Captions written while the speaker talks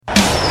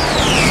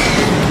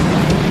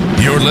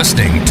You're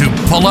listening to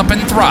Pull Up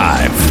and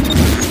Thrive.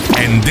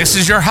 And this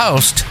is your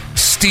host,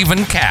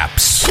 Stephen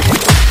Capps.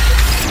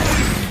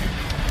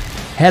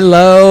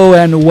 Hello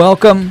and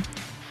welcome.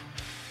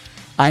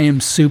 I am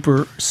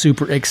super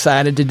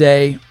excited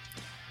today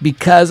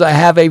because I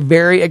have a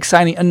very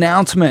exciting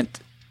announcement.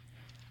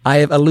 I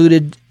have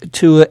alluded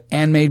to it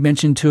and made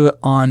mention to it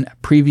on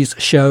previous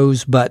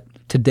shows, but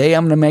today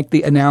I'm going to make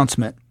the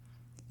announcement.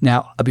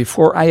 Now,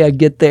 before I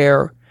get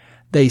there,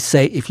 they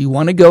say if you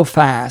want to go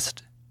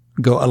fast,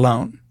 go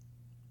alone.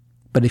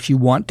 But if you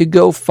want to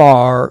go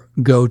far,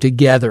 go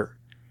together.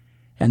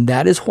 And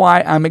that is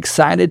why I'm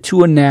excited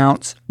to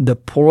announce the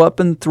Pull Up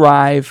and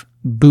Thrive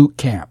Boot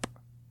Camp.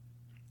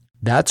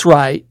 That's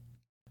right,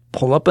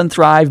 Pull Up and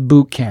Thrive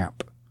Boot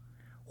Camp.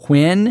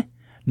 When?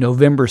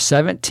 November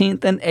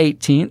 17th and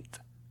 18th.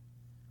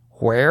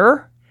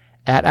 Where?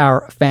 At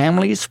our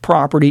family's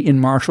property in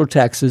Marshall,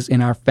 Texas,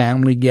 in our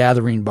family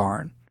gathering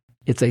barn.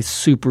 It's a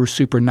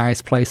super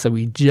nice place that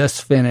we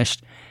just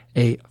finished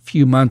a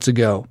few months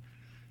ago.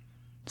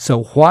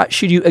 So what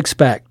should you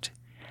expect?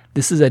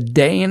 This is a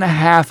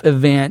day-and-a-half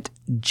event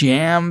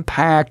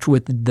jam-packed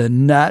with the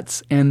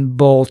nuts and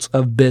bolts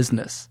of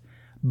business,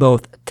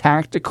 both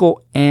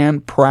tactical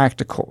and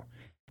practical.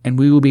 And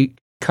we will be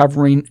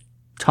covering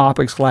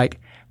topics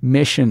like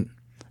mission,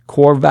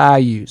 core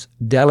values,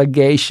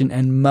 delegation,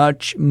 and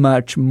much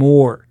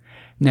more.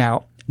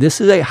 Now,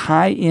 this is a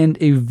high-end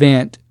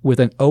event with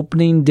an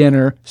opening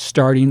dinner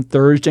starting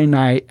Thursday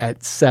night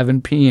at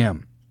 7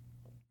 p.m.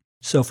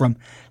 So from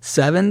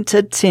 7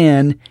 to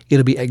 10,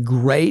 it'll be a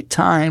great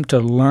time to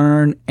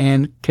learn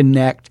and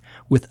connect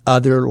with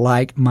other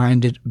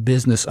like-minded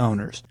business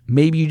owners.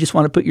 Maybe you just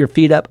want to put your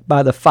feet up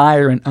by the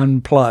fire and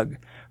unplug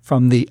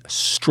from the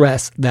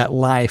stress that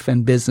life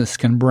and business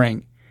can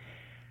bring.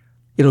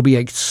 It'll be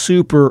a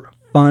super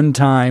fun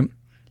time,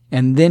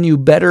 and then you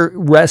better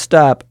rest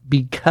up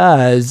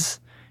because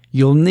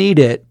you'll need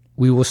it.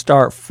 We will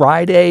start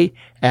Friday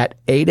at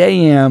 8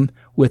 a.m.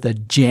 with a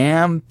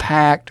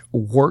jam-packed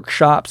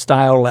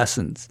workshop-style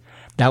lessons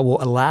that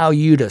will allow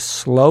you to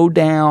slow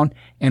down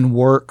and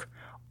work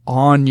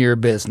on your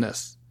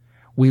business.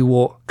 We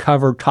will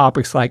cover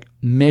topics like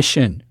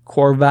mission,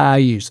 core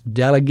values,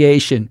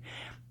 delegation,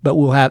 but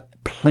we'll have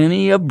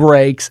plenty of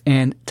breaks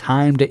and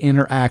time to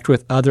interact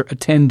with other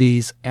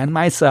attendees and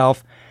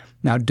myself.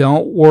 Now,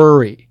 don't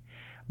worry.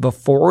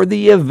 Before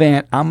the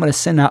event, I'm going to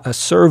send out a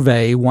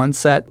survey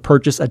once that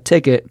purchase a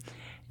ticket,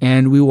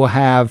 and we will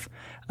have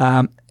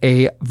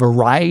a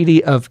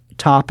variety of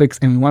topics,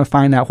 and we want to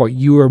find out what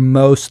you are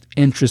most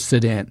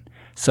interested in.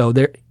 So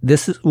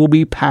will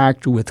be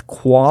packed with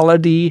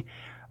quality,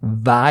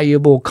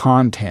 valuable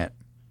content.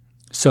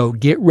 So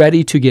get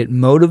ready to get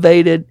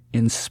motivated,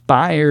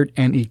 inspired,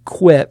 and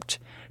equipped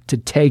to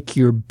take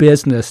your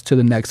business to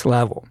the next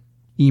level.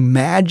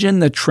 Imagine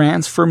the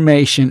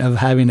transformation of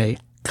having a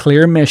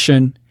clear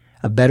mission,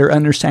 a better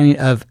understanding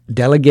of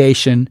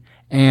delegation,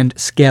 and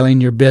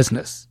scaling your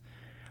business,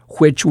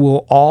 which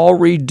will all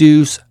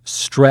reduce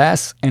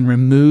stress and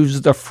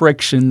removes the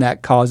friction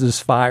that causes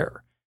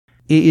fire.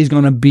 It is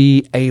going to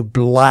be a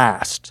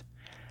blast.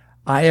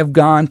 I have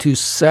gone to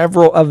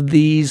several of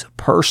these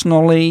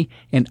personally,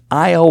 and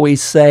I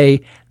always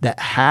say that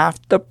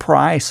half the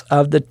price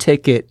of the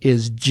ticket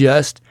is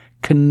just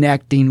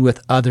connecting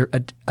with other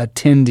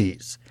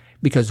attendees.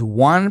 Because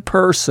one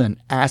person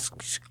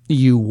asks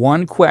you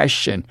one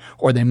question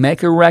or they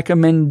make a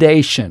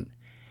recommendation,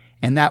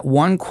 and that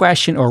one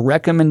question or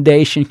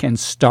recommendation can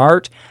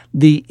start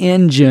the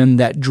engine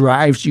that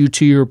drives you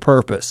to your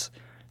purpose.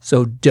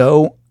 So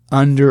don't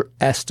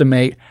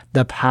underestimate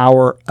the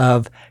power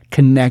of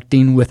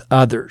connecting with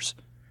others.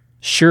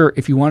 Sure,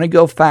 if you want to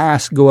go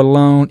fast, go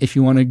alone. If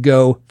you want to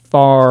go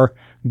far,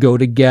 go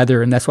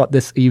together. And that's what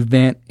this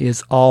event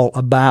is all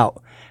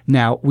about.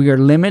 Now, we are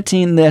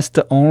limiting this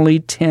to only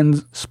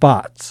 10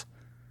 spots.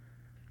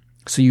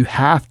 So you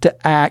have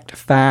to act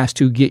fast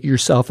to get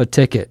yourself a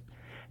ticket.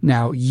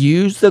 Now,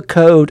 use the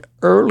code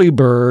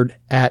EARLYBIRD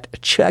at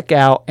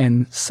checkout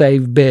and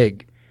save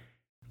big.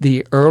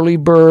 The early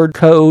bird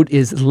code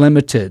is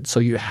limited,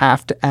 so you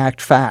have to act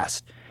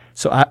fast.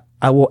 So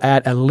I will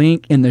add a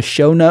link in the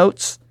show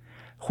notes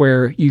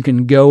where you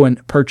can go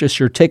and purchase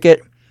your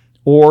ticket,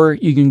 or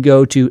you can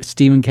go to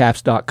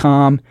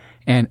stephencapps.com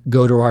and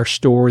go to our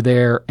store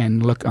there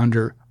and look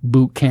under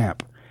Boot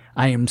Camp.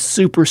 I am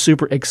super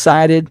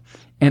excited,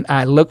 and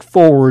I look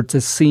forward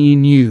to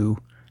seeing you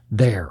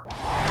there.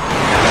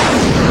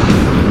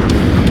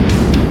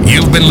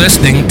 You've been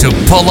listening to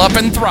Pull Up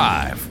and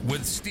Thrive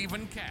with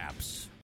Stephen Capps.